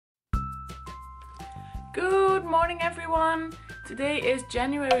Good morning everyone! Today is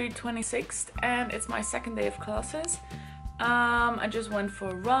January 26th and it's my second day of classes. I just went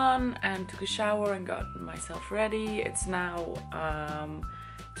for a run and took a shower and got myself ready. It's now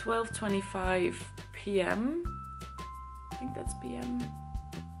 12:25 p.m. I think that's p.m.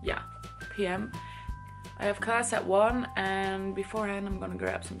 Yeah, p.m. I have class at 1 and beforehand I'm gonna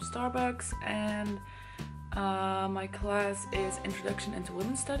grab some Starbucks, and my class is Introduction into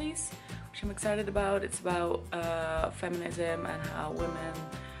Women's Studies, which I'm excited about. It's about feminism and how women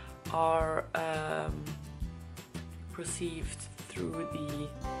are perceived through the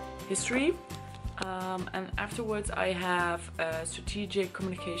history. And afterwards I have strategic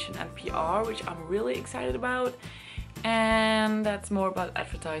communication and PR, which I'm really excited about, and that's more about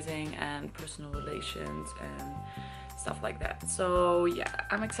advertising and personal relations and stuff like that. So yeah,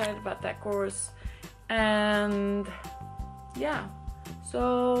 I'm excited about that course. And yeah,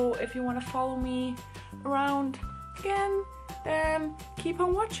 so if you want to follow me around again, then keep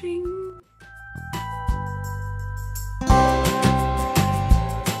on watching.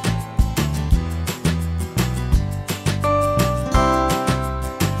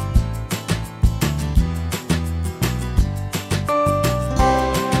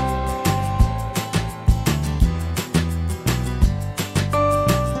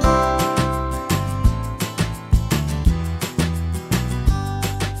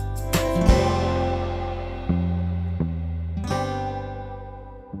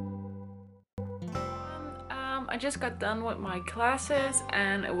 I just got done with my classes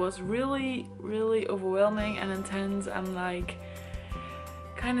and it was really overwhelming and intense. I'm like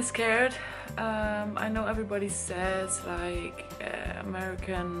kind of scared. I know everybody says like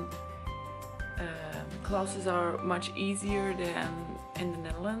American classes are much easier than in the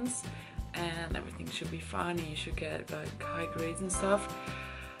Netherlands and everything should be fun and you should get like high grades and stuff.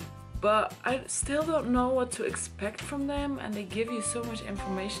 But I still don't know what to expect from them, and they give you so much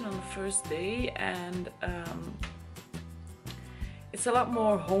information on the first day, and it's a lot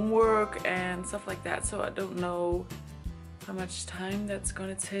more homework and stuff like that, so I don't know how much time that's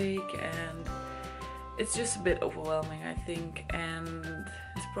gonna take, and it's just a bit overwhelming, I think. And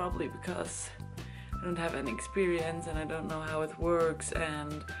it's probably because I don't have any experience and I don't know how it works,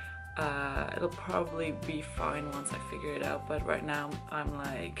 and it'll probably be fine once I figure it out. But right now I'm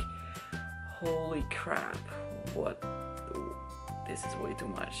like, holy crap, this is way too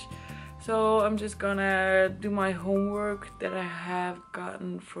much. So I'm just gonna do my homework that I have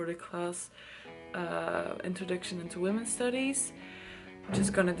gotten for the class Introduction into Women's Studies. I'm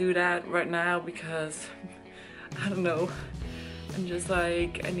just gonna do that right now because I don't know, I'm just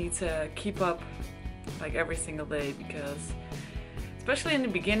like, I need to keep up like every single day, because especially in the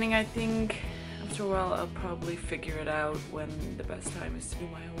beginning, I think after a while I'll probably figure it out when the best time is to do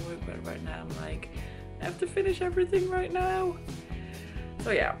my homework, but right now I'm like, I have to finish everything right now.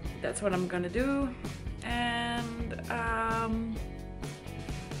 So yeah, that's what I'm gonna do. And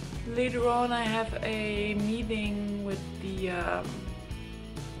later on I have a meeting with the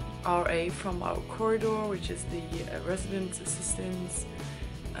RA from our corridor, which is the resident assistants,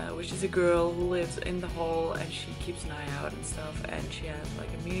 which is a girl who lives in the hall and she keeps an eye out and stuff, and she has like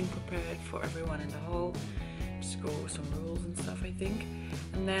a meeting prepared for everyone in the hall just to go over some rules and stuff, I think.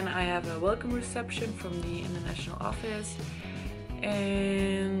 And then I have a welcome reception from the international office,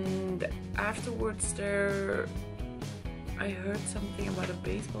 and afterwards there I heard something about a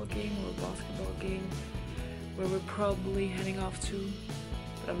baseball game or a basketball game where we're probably heading off to,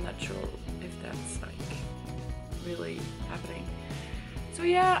 but I'm not sure if that's like really happening. So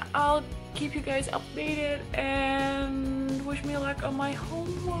yeah, I'll keep you guys updated and wish me luck on my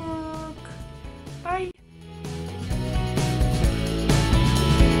homework.